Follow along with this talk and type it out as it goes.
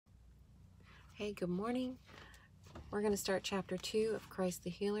Okay, good morning. We're going to start chapter 2 of Christ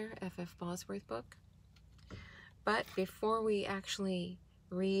the Healer, FF Bosworth book. But before we actually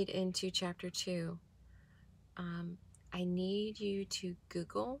read into chapter 2, I need you to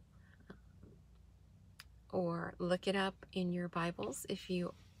Google or look it up in your Bibles if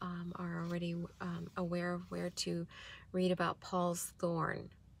you are already aware of where to read about Paul's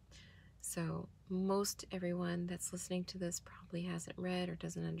thorn. So most everyone that's listening to this probably hasn't read or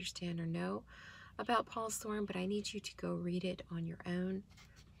doesn't understand or know about Paul's thorn, but I need you to go read it on your own.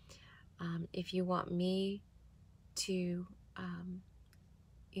 If you want me to,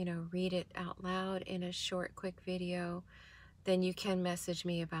 read it out loud in a short, quick video, then you can message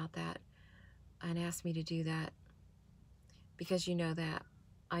me about that and ask me to do that, because you know that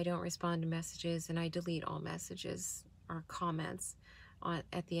I don't respond to messages and I delete all messages or comments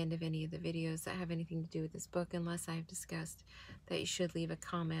at the end of any of the videos that have anything to do with this book, unless I've discussed that you should leave a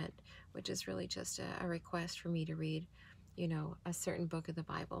comment, which is really just a request for me to read, a certain book of the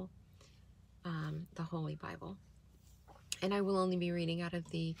Bible, the Holy Bible. And I will only be reading out of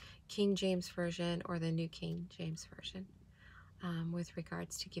the King James Version or the New King James Version with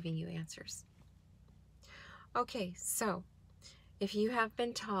regards to giving you answers. Okay, so if you have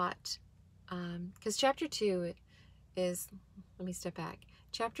been taught, because chapter 2 is, let me step back.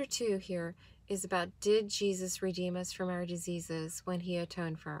 Chapter 2 here is about, did Jesus redeem us from our diseases when he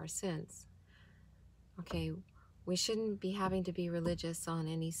atoned for our sins? Okay, we shouldn't be having to be religious on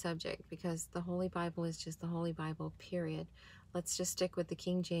any subject, because the Holy Bible is just the Holy Bible, period. Let's just stick with the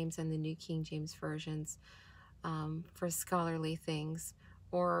King James and the New King James versions for scholarly things,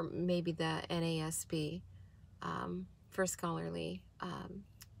 or maybe the NASB for scholarly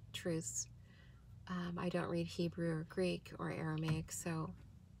truths. I don't read Hebrew or Greek or Aramaic, so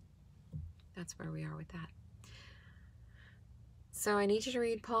that's where we are with that. So I need you to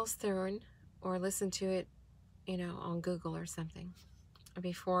read Paul's thorn or listen to it, on Google or something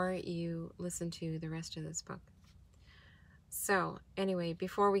before you listen to the rest of this book. So anyway,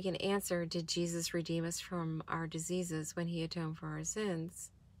 before we can answer, did Jesus redeem us from our diseases when he atoned for our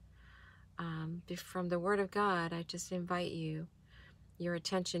sins? From the Word of God, I just invite your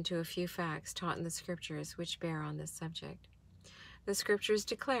attention to a few facts taught in the Scriptures which bear on this subject. The Scriptures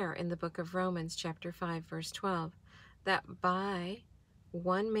declare in the book of Romans chapter 5 verse 12 that by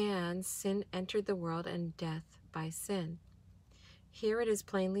one man sin entered the world, and death by sin. Here it is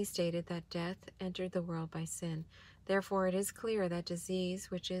plainly stated that death entered the world by sin. Therefore it is clear that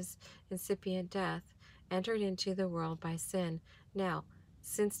disease, which is incipient death, entered into the world by sin. Now,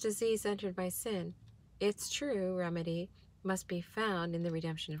 since disease entered by sin, its true remedy must be found in the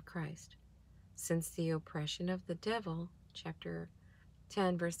redemption of Christ. Since the oppression of the devil, chapter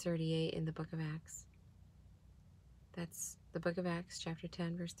 10, verse 38 in the book of Acts. That's the book of Acts, chapter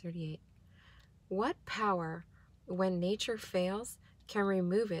 10, verse 38. What power, when nature fails, can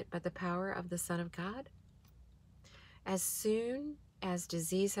remove it but the power of the Son of God? As soon as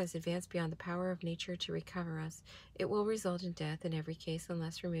disease has advanced beyond the power of nature to recover us, it will result in death in every case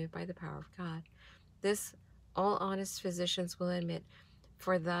unless removed by the power of God. This all honest physicians will admit,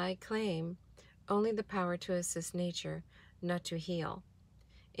 for thy claim only the power to assist nature, not to heal.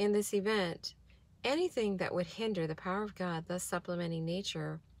 In this event, anything that would hinder the power of God, thus supplementing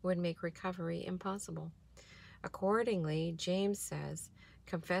nature, would make recovery impossible. Accordingly, James says,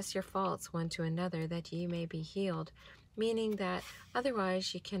 confess your faults one to another that ye may be healed, meaning that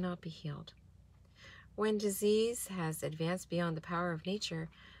otherwise ye cannot be healed. When disease has advanced beyond the power of nature,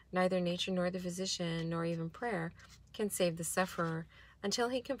 neither nature nor the physician nor even prayer can save the sufferer until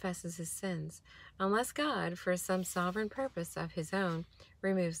he confesses his sins, unless God, for some sovereign purpose of his own,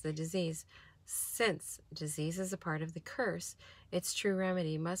 removes the disease. Since disease is a part of the curse, its true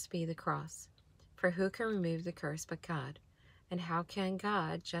remedy must be the cross. For who can remove the curse but God? And how can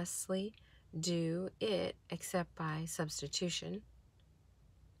God justly do it except by substitution?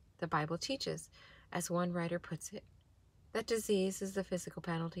 The Bible teaches, as one writer puts it, that disease is the physical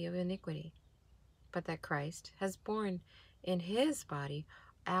penalty of iniquity, but that Christ has borne in his body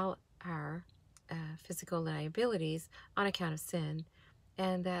out our physical liabilities on account of sin,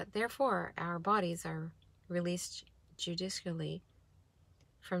 and that therefore our bodies are released judicially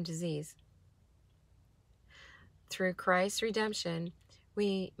from disease. Through Christ's redemption,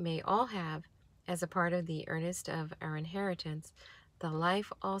 we may all have, as a part of the earnest of our inheritance, the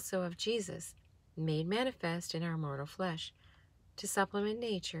life also of Jesus, made manifest in our mortal flesh, to supplement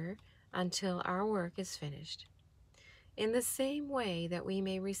nature until our work is finished. In the same way that we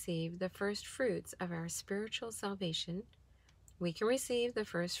may receive the first fruits of our spiritual salvation, we can receive the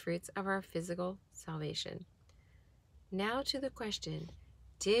first fruits of our physical salvation. Now to the question,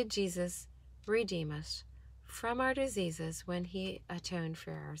 did Jesus redeem us from our diseases when he atoned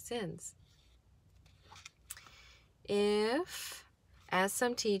for our sins. If, as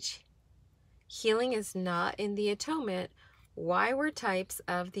some teach, healing is not in the atonement, why were types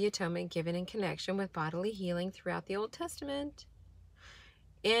of the atonement given in connection with bodily healing throughout the Old Testament?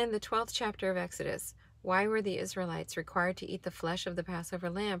 In the 12th chapter of Exodus, why were the Israelites required to eat the flesh of the Passover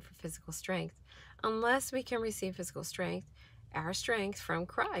lamb for physical strength? Unless we can receive physical strength, our strength from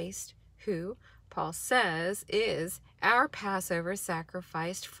Christ, who, Paul says, is our Passover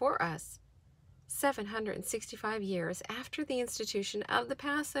sacrificed for us. 765 years after the institution of the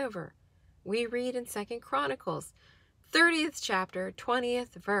Passover, we read in 2 Chronicles, 30th chapter,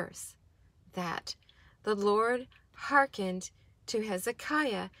 20th verse, that the Lord hearkened to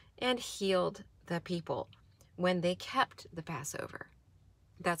Hezekiah and healed the people when they kept the Passover.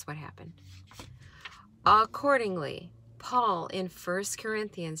 That's what happened. Accordingly, Paul in 1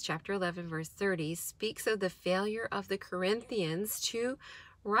 Corinthians chapter 11 verse 30 speaks of the failure of the Corinthians to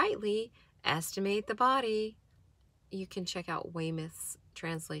rightly estimate the body. You can check out Weymouth's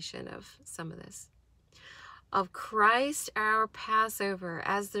translation of some of this. Of Christ our Passover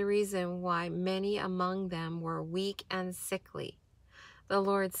as the reason why many among them were weak and sickly. The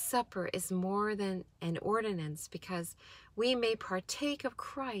Lord's Supper is more than an ordinance because we may partake of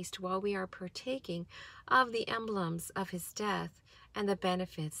Christ while we are partaking of the emblems of his death and the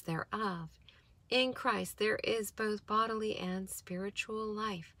benefits thereof. In Christ there is both bodily and spiritual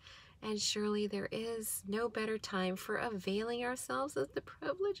life, and surely there is no better time for availing ourselves of the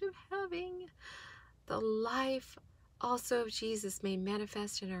privilege of having the life also of Jesus made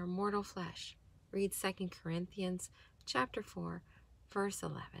manifest in our mortal flesh. Read 2 Corinthians chapter 4, verse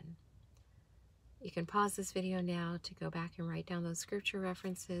 11. You can pause this video now to go back and write down those scripture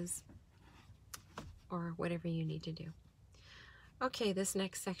references or whatever you need to do. Okay, this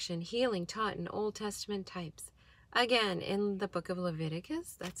next section, healing taught in Old Testament types. Again, in the book of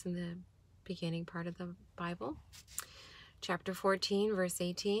Leviticus, that's in the beginning part of the Bible. Chapter 14, verse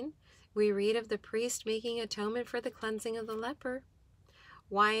 18, we read of the priest making atonement for the cleansing of the leper.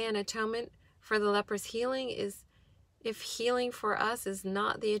 Why an atonement for the leper's healing is if healing for us is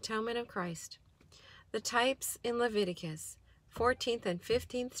not the atonement of Christ. The types in Leviticus 14th and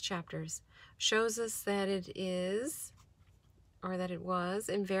 15th chapters shows us that it is, or that it was,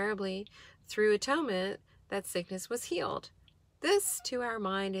 invariably through atonement that sickness was healed. This, to our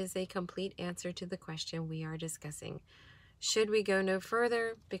mind, is a complete answer to the question we are discussing. Should we go no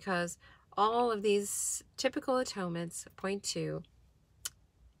further? Because all of these typical atonements point to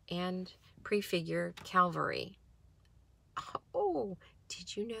and prefigure Calvary. Oh,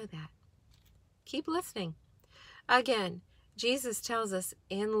 did you know that? Keep listening. Again, Jesus tells us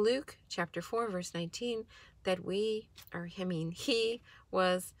in Luke chapter 4, verse 19, that he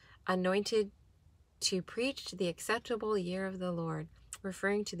was anointed to preach the acceptable year of the Lord,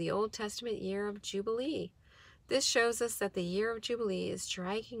 referring to the Old Testament year of Jubilee. This shows us that the year of Jubilee is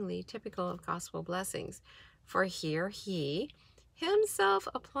strikingly typical of gospel blessings, for here he himself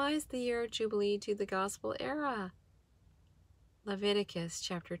applies the year of Jubilee to the gospel era. Leviticus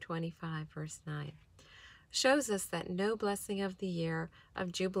chapter 25, verse 9 shows us that no blessing of the year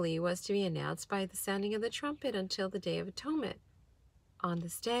of Jubilee was to be announced by the sounding of the trumpet until the Day of Atonement. On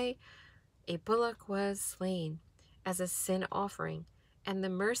this day, a bullock was slain as a sin offering, and the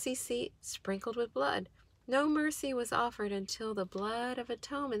mercy seat sprinkled with blood. No mercy was offered until the blood of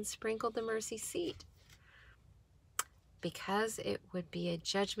atonement sprinkled the mercy seat, because it would be a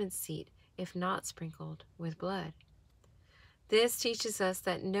judgment seat if not sprinkled with blood. This teaches us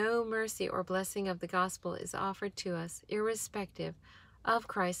that no mercy or blessing of the gospel is offered to us irrespective of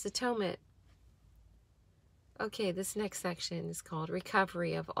Christ's atonement. Okay, this next section is called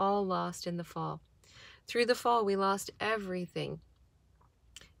Recovery of All Lost in the Fall. Through the fall, we lost everything.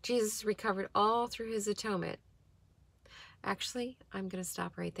 Jesus recovered all through his atonement. Actually, I'm going to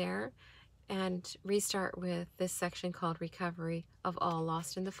stop right there and restart with this section called Recovery of All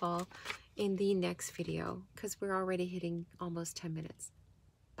Lost in the Fall in the next video, because we're already hitting almost 10 minutes.